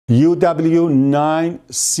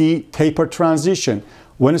UW9C taper transition.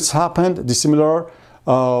 When it's happened, dissimilar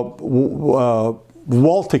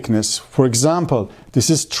wall thickness. For example, this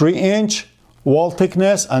is 3-inch wall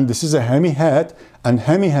thickness, and this is a hemi-head, and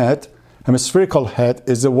hemispherical head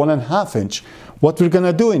is a 1.5 inch. What we're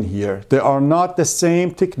gonna do in here, they are not the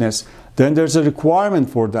same thickness. Then there's a requirement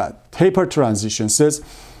for that. Taper transition says,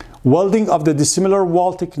 welding of the dissimilar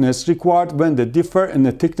wall thickness required when they differ in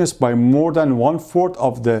the thickness by more than 1/4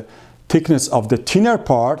 of the thickness of the thinner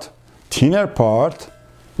part,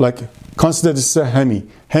 like consider this is a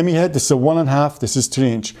hemi-head, this is a 1.5, this is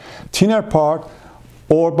 3 inch. Thinner part,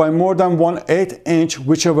 or by more than 1/8 inch,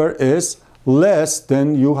 whichever is less,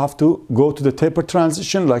 then you have to go to the taper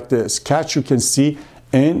transition like the sketch you can see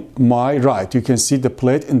in my right. You can see the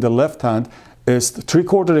plate in the left hand is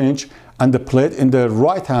 3/4 inch and the plate in the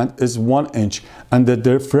right hand is 1 inch, and the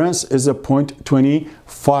difference is a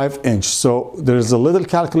 0.25 inch. So there is a little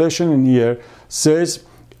calculation in here, says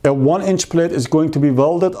a 1 inch plate is going to be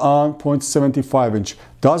welded on 0.75 inch.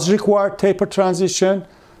 Does require taper transition.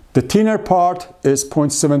 The thinner part is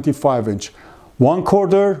 0.75 inch.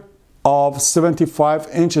 1/4 of 75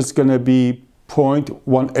 inch is going to be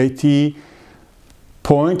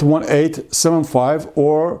 0.1875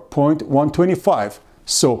 or 0.125.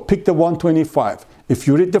 So pick the 125. If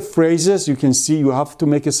you read the phrases, you can see you have to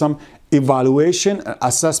make some evaluation and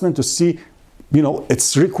assessment to see, you know,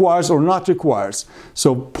 it's requires or not requires.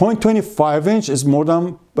 So 0.25 inch is more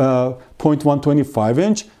than 0.125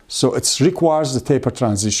 inch. So it requires the taper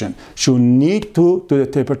transition. You need to do the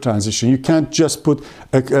taper transition. You can't just put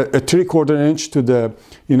a 3/4 inch to the,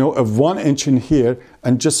 you know, a 1 inch in here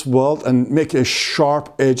and just weld and make a sharp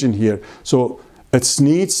edge in here. So it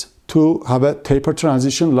needs to have a taper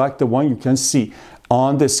transition like the one you can see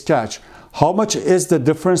on the sketch. How much is the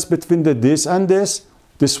difference between this and this?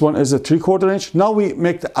 This one is a 3/4 inch. Now we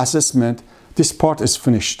make the assessment. This part is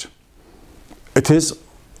finished. It is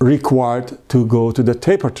required to go to the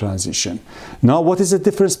taper transition. Now what is the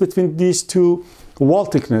difference between these two wall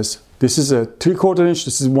thickness? This is a 3/4 inch,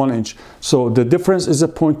 this is 1 inch. So the difference is a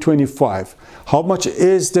 0.25. How much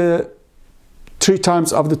is the 3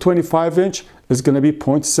 times of the 25 inch? Is going to be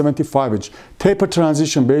 0.75 inch. Taper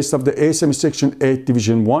transition based of the ASME section 8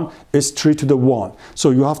 division 1 is 3 to the 1. So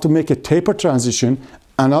you have to make a taper transition,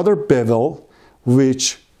 another bevel,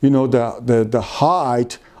 which, you know, the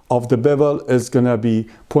height of the bevel is going to be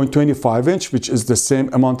 0.25 inch, which is the same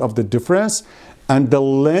amount of the difference. And the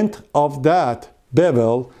length of that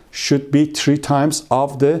bevel should be 3 times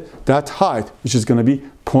of that height, which is going to be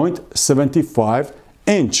 0.75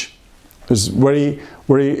 inch. It's very,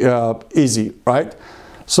 very easy, right?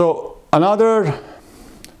 So another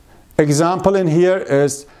example in here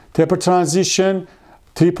is taper transition,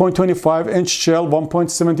 3.25 inch shell,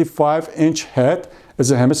 1.75 inch head. Is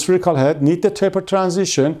a hemispherical head, need the taper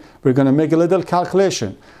transition. We're going to make a little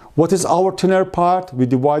calculation. What is our thinner part? We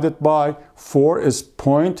divide it by 4 is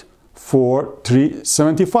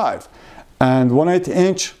 0.4375. And 1/8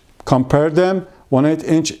 inch, compare them. 1/8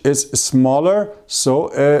 inch is smaller, so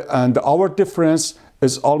and our difference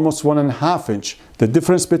is almost 1.5 inch. The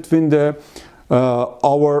difference between the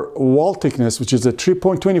our wall thickness, which is a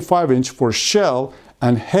 3.25 inch for shell,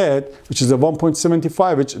 and head, which is a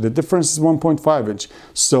 1.75 inch, the difference is 1.5 inch.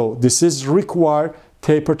 So this is required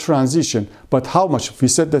taper transition. But how much? If we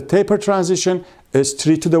said the taper transition is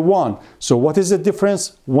 3 to the 1. So what is the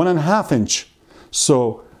difference? 1.5 inch.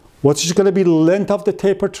 So what is going to be length of the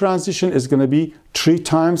taper transition is going to be 3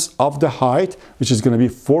 times of the height, which is going to be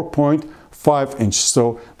 4.5 inch.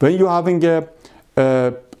 So when you're having a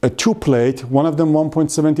 2 plate, one of them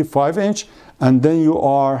 1.75 inch, and then you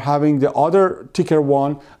are having the other thicker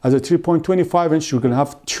one as a 3.25 inch, you're going to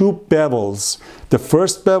have 2 bevels. The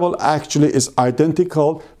first bevel actually is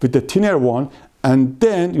identical with the thinner one, and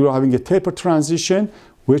then you're having a taper transition,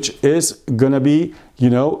 which is going to be,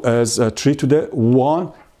 you know, as 3 to the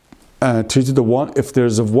 1. 3 to the 1. If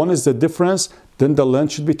there's a 1 is the difference, then the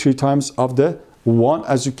length should be 3 times of the 1,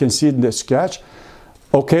 as you can see in the sketch.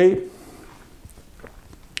 Okay.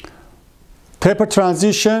 Taper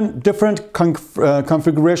transition, different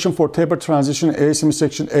configuration for taper transition, ASME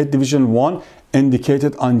section 8 division 1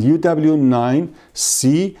 indicated on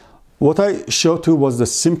UW9C. What I showed you was the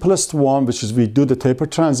simplest one, which is we do the taper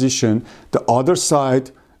transition. The other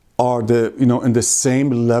side are the, you know, in the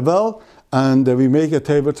same level, and we make a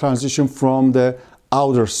taper transition from the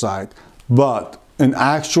outer side. But in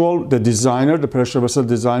actual, the designer, the pressure vessel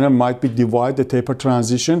designer might be divide the taper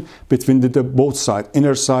transition between the both side,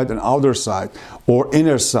 inner side and outer side, or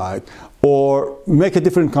inner side, or make a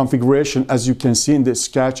different configuration, as you can see in the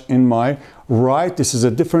sketch in my right. This is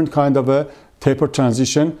a different kind of a taper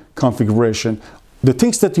transition configuration. The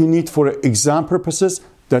things that you need for exam purposes,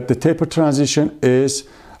 that the taper transition is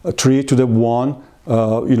 3 to the 1,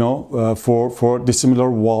 for dissimilar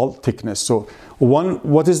wall thickness. So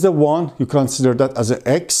what is the 1? You consider that as an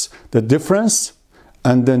x, the difference,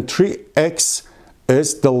 and then 3x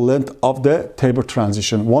is the length of the taper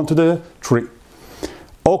transition, 1 to the 3.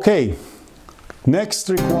 Okay, next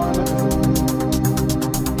requirement.